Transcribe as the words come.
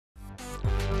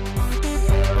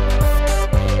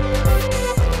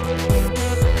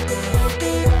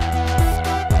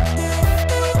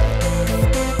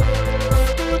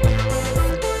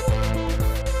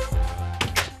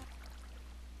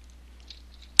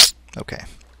Okay.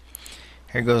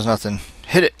 Here goes nothing.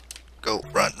 Hit it! Go!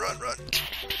 Run, run, run!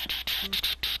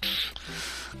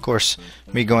 Of course,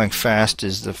 me going fast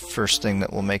is the first thing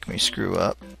that will make me screw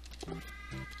up.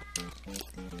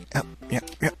 Yep, yep,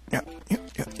 yep, yep, yep,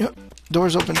 yep, yep.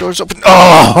 Doors open, doors open.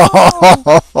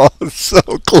 Oh! So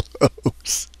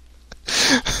close!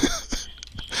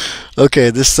 Okay,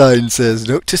 this sign says,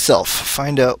 note to self,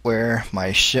 find out where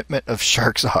my shipment of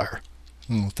sharks are.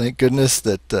 Thank goodness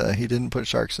that he didn't put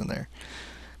sharks in there,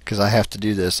 because I have to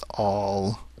do this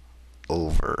all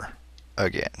over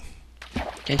again.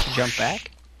 Can't you jump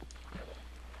back?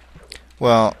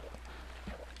 Well,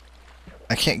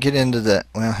 I can't get into the...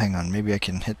 Well, hang on. Maybe I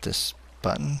can hit this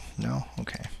button? No?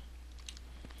 Okay.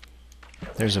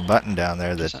 There's a button down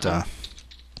there that...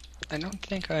 I don't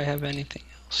think I have anything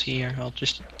else here. I'll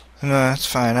just... No, that's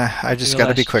fine. I just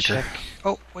gotta be quicker. Check.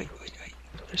 Oh, wait.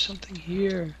 There's something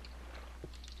here.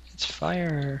 It's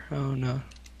fire. Oh, no.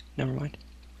 Never mind.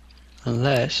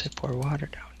 Unless I pour water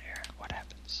down there. What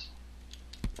happens?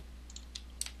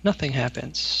 Nothing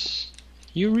happens.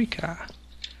 Eureka!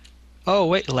 Oh,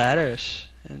 wait. Ladders.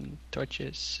 And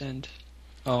torches. And...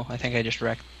 Oh, I think I just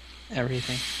wrecked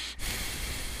everything.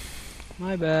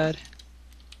 My bad.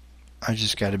 I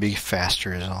just gotta be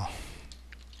faster is all.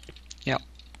 Yep.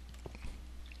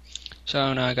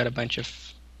 So now I got a bunch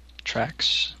of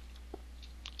tracks.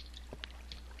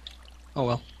 Oh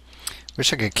well.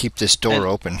 Wish I could keep this door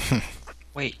open.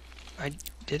 Wait,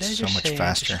 did I So just much say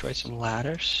faster. I destroyed some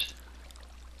ladders?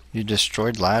 You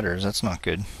destroyed ladders. That's not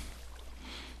good.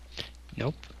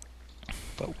 Nope.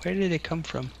 But where did they come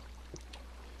from?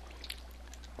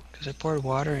 Because I poured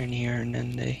water in here and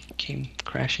then they came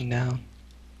crashing down.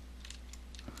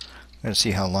 Let's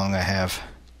see how long I have.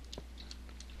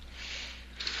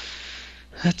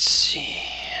 Let's see.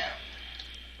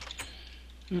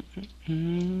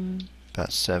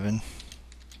 About 7.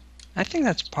 I think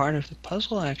that's part of the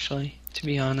puzzle, actually, to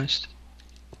be honest.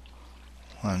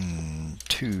 1,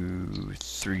 2,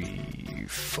 3,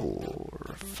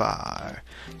 4, 5,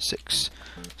 6,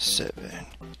 7,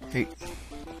 8,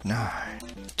 9,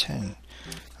 10,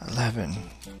 11,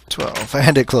 12.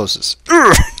 And it closes.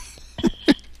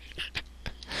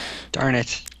 Darn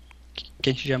it.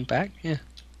 Can't you jump back? Yeah.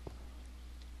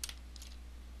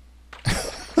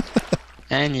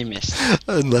 And you missed.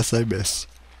 Unless I miss.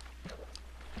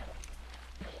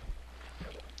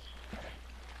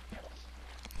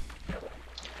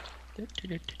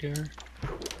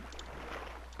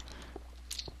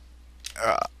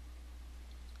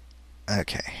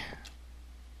 Okay.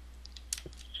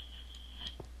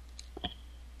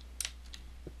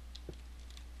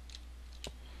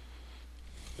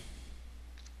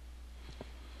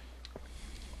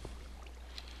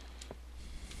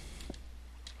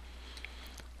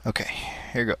 Okay,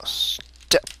 here goes.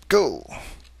 Step, go!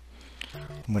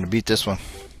 I'm gonna beat this one.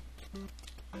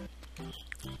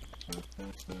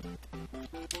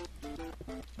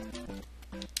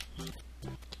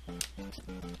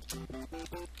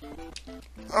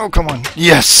 Oh, come on.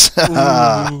 Yes!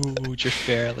 Ooh, just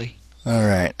barely.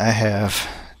 Alright, I have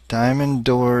diamond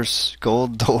doors,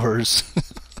 gold doors,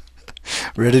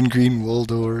 red and green wool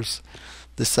doors.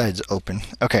 This side's open.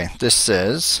 Okay, this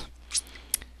says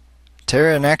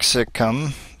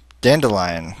Pteronaxicum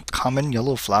dandelion, common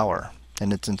yellow flower,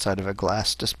 and it's inside of a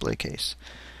glass display case.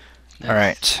 Nice.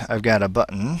 Alright, I've got a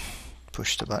button.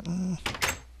 Push the button.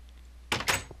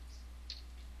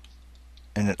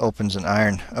 And it opens an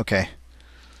iron. Okay.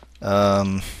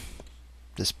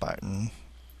 This button.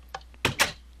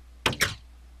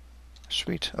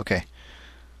 Sweet. Okay.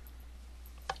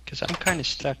 Because I'm kind of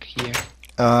stuck here.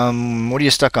 What are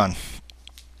you stuck on?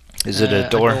 Is it a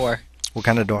door? A door. What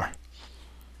kind of door?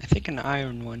 I think an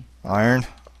iron one. Iron?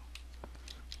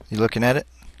 You looking at it?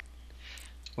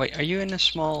 Wait, are you in a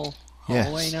small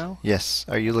hallway now? Yes.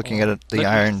 Are you looking Oh, at the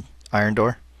iron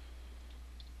door?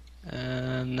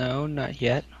 No, not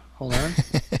yet. Hold on.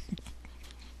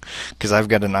 Because I've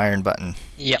got an iron button.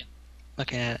 Yep.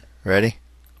 Looking at it. Ready?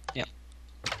 Yep.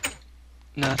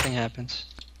 Nothing happens.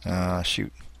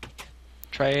 Shoot.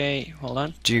 Try. Hold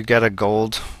on. Do you got a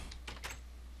gold?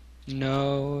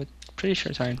 No, pretty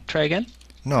sure it's iron. Try again.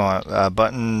 No, a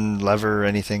button, lever,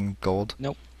 anything gold?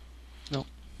 Nope. Nope.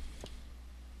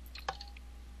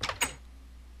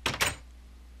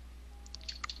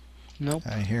 Nope.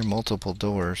 I hear multiple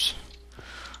doors.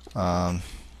 No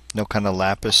kind of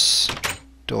lapis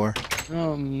door?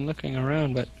 Oh, I'm looking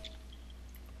around, but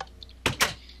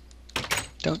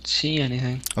don't see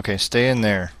anything. Okay, stay in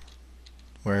there.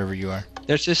 Wherever you are.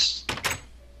 There's this...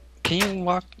 Can you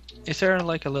walk... Is there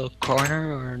like a little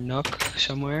corner or nook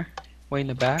somewhere? Way in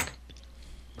the back?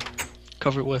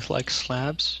 Covered with like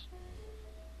slabs?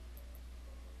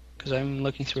 Because I'm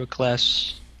looking through a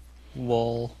glass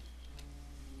wall.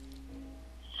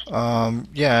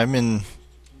 Yeah, I'm in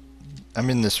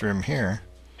this room here,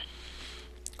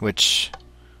 which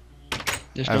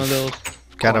There's no I've little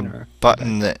got a corner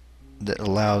button back. that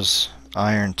allows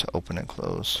iron to open and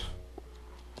close.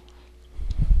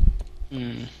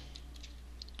 Hmm.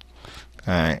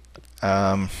 Alright.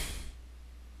 Hang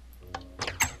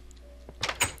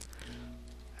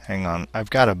on. I've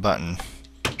got a button.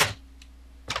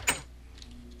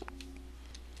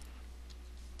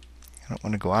 I don't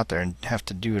want to go out there and have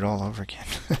to do it all over again.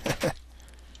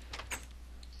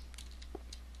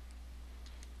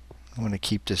 I want to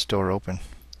keep this door open.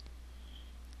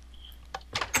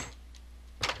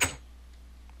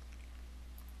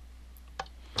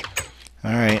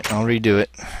 Alright, I'll redo it.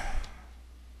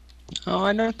 Oh,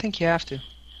 I don't think you have to.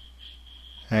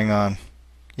 Hang on.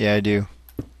 Yeah, I do.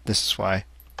 This is why.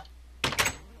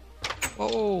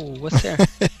 Whoa, what's there?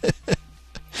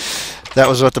 That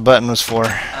was what the button was for.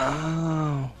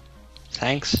 Oh,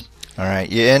 thanks. Alright,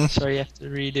 you in? Sorry you have to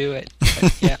redo it.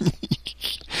 But yeah.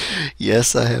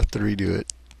 Yes, I have to redo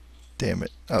it. Damn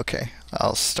it. Okay,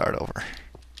 I'll start over.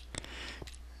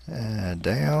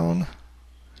 Down,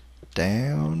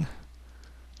 down,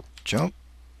 jump,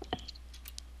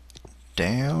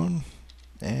 down,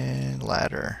 and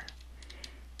ladder.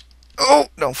 Oh,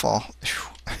 don't fall.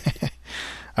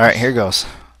 Alright, here goes.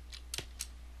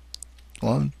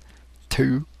 1,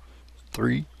 2,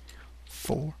 3,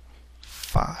 4,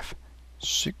 5,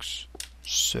 6,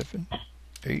 7,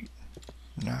 8,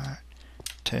 9,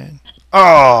 10.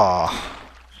 Oh!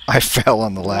 I fell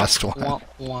on the last one.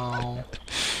 Wow.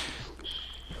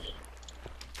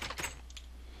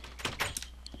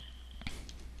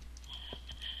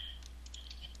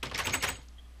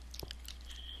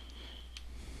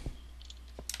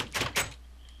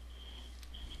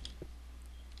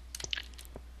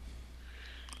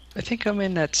 I think I'm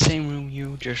in that same room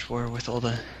you just were with all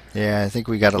the... Yeah, I think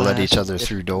we gotta let each Glass other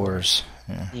through doors.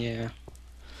 Yeah. Yeah.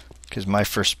 Because my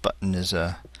first button is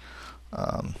an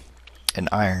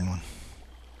iron one.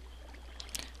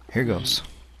 Here goes.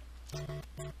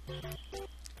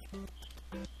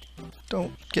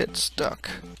 Don't get stuck.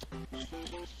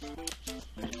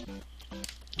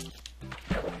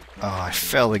 Oh, I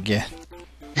fell again.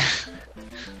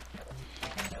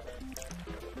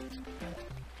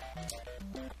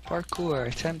 Parkour,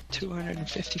 attempt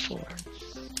 254.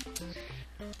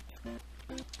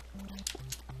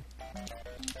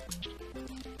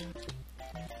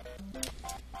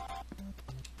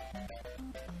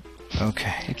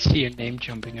 Okay. I can see your name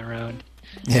jumping around.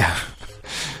 Yeah.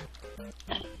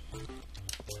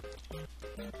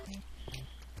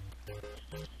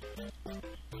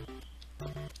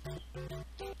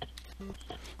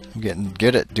 I'm getting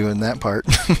good at doing that part.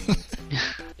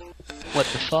 What,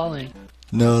 the falling?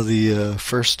 No, the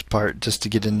first part, just to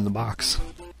get into the box.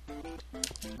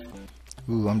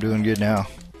 Ooh, I'm doing good now.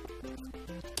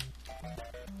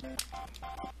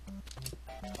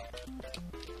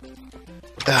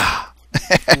 Ah.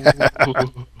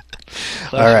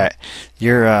 Alright,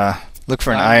 you're, look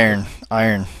for an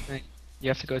iron. You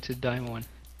have to go to the diamond one.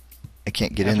 I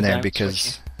can't get Have in a there diamond because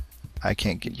switch I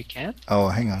can't get... You can't? Oh,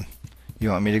 hang on.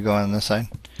 You want me to go on this side?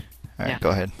 Alright, Yeah.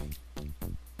 go ahead.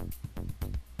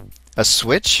 A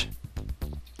switch?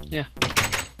 Yeah.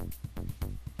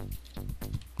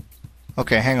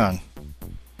 Okay, hang on.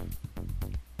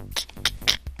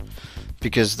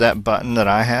 Because that button that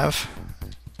I have...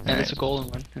 And it's a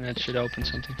golden one, and that should open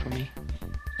something for me.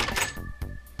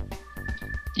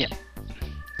 Yeah.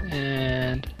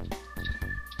 And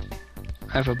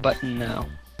I have a button now.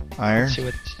 Iron? Let's see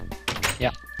what...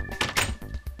 Yeah.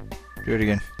 Do it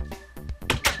again.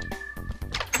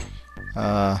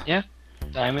 Yeah.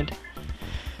 Diamond.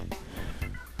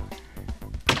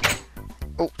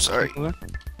 Oh, sorry. Oh,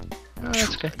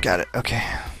 that's okay. Got it. Okay.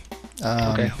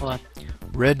 Okay, hold on.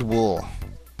 Red wool.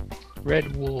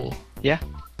 Red wool. Yeah.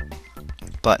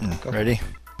 Button. Go. Ready?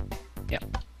 Yeah.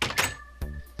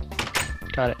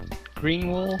 Got it.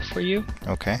 Green wool for you.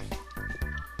 Okay.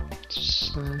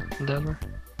 It's, leather.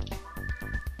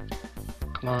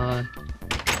 Come on.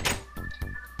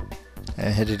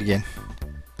 And hit it again.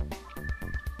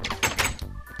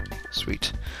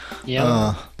 Sweet.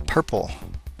 Yellow. Purple.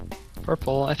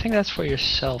 Purple. I think that's for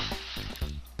yourself.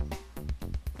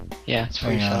 Yeah, it's for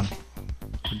Hang yourself.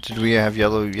 on. Did we have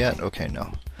yellow yet? Okay,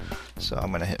 no. So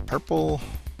I'm gonna hit purple.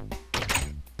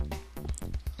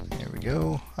 There we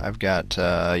go. I've got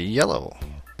yellow.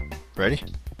 Ready?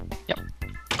 Yep.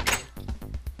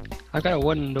 I've got a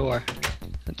wooden door.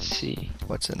 Let's see.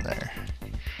 What's in there?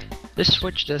 This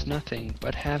switch does nothing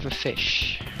but have a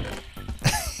fish.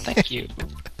 Thank you.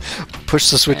 Push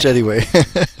the switch Okay. anyway.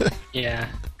 Yeah.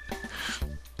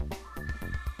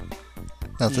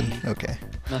 Nothing. Okay.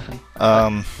 Nothing.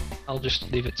 Um, I'll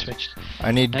just leave it switched.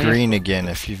 I need Now you have green to- again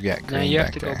if you've got Now green you have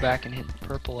back to there. go back and hit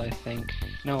purple, I think.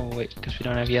 No, wait, because we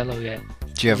don't have yellow yet.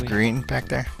 Do you have we- green back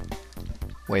there?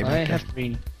 Way I back there. have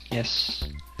green. Yes,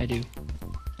 I do.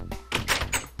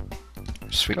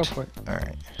 Sweet. Go for it. All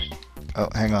right. Oh,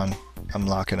 hang on. I'm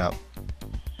locking up.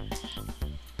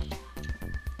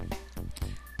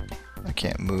 I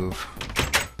can't move.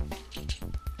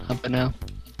 Up and now.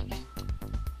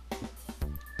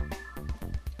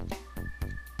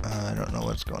 I don't know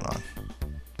what's going on.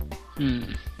 Hmm.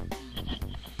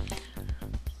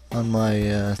 On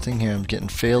my thing here, I'm getting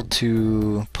failed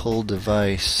to pull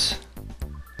device.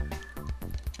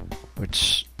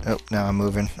 Which, oh, now I'm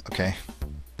moving. Okay.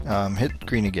 Hit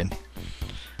green again.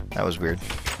 That was weird.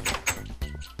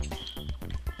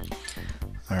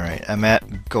 Alright, I'm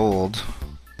at gold.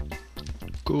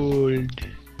 Gold.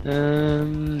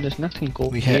 There's nothing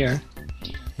gold We had- here.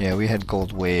 Yeah, we had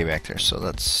gold way back there, so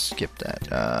let's skip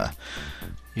that.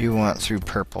 You want through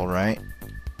purple, right?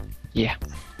 Yeah.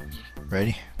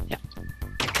 Ready?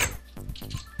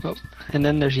 Oh, and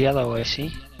then there's yellow, I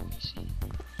see.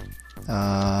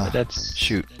 But that's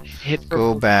Shoot. hit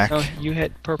purple. Go back. No, you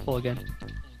hit purple again.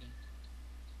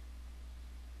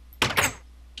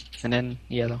 And then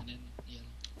yellow.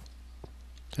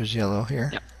 There's yellow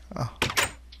here. Yeah. Oh,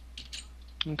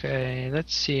 Okay,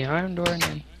 let's see. Iron door and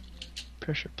then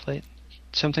pressure plate.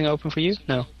 Something open for you?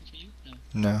 No.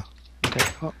 no. Okay.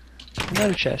 Oh,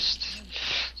 another chest.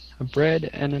 A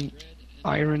bread and an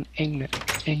iron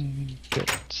ingots.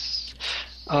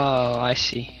 Oh, I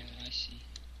see.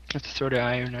 I have to throw the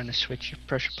iron on the switch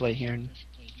pressure plate here and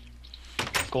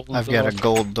golden I've door. got a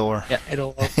gold door. Yeah,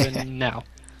 it'll open now.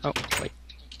 Oh, wait.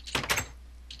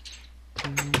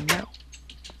 Now.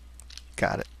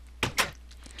 Got it.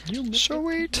 You made it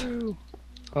Sweet. through.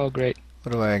 Oh, great.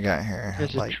 What do I got here?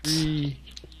 There's Lights. a tree.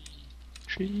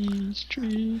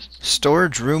 Trees.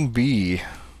 Storage room B.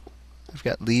 I've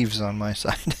got leaves on my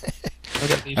side.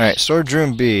 Look at these. Alright, storage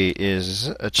room B is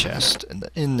a chest, and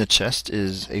in the chest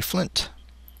is a flint.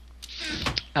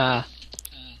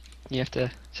 You have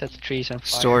to set the trees on fire.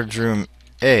 Storage room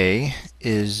A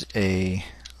is a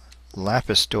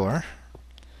lapis door.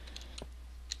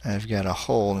 I've got a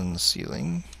hole in the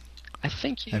ceiling. I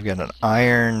think you... I've got an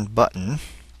iron button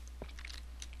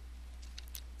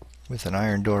with an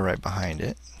iron door right behind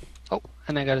it. Oh,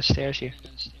 and I got a stairs here.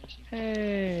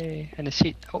 Hey, and a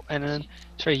seat. Oh, and then...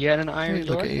 Sorry, you had an iron Hey,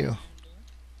 door? look at you.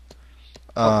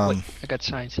 Oh, wait, I got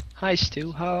signs. Hi,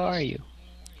 Stu. How are you?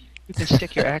 You can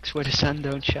stick your axe where the sun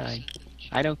don't shine.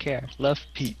 I don't care. Love,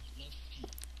 Pete.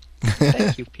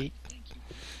 Thank you, Pete.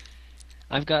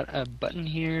 I've got a button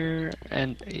here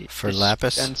and a For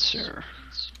lapis? dispenser.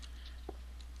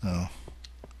 Oh.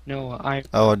 No, I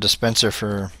Oh, a dispenser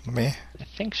for me?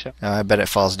 think so. I bet it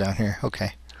falls down here.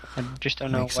 Okay. I just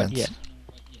don't know Makes what sense. yet.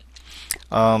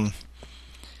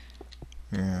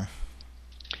 Yeah.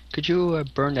 Could you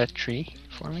burn that tree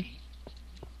for me?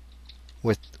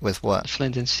 With what?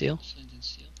 Flint and steel.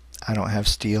 I don't have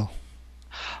steel.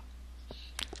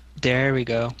 There we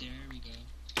go.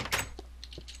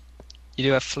 You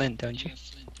do have flint, don't you?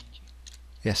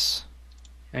 Yes.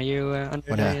 Are you What,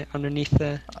 underneath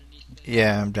the...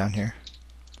 Yeah, I'm down here.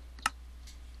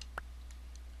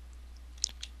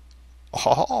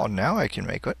 Oh, now I can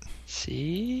make it.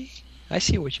 See? I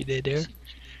see what you did there.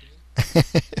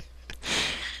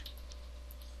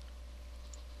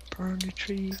 Burn the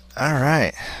tree.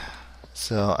 Alright.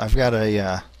 So I've got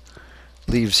a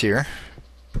leaves here.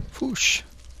 Foosh.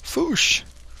 Foosh.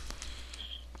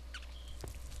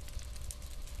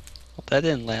 Well, that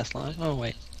didn't last long. Oh,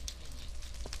 wait.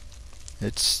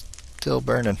 It's still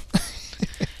burning.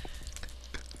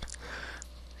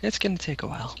 It's gonna take a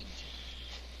while.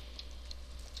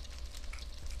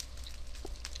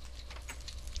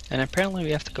 And apparently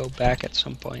we have to go back at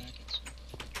some point.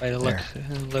 By the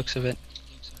looks of it.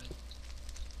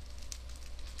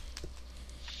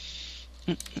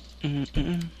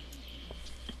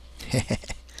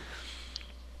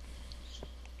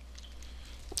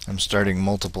 I'm starting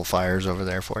multiple fires over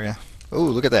there for you. Oh,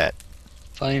 look at that.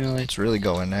 Finally. It's really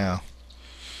going now.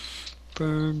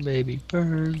 Burn, baby,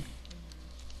 burn.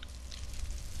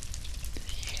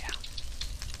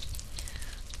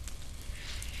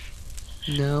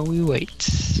 Yeah. Now we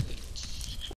wait.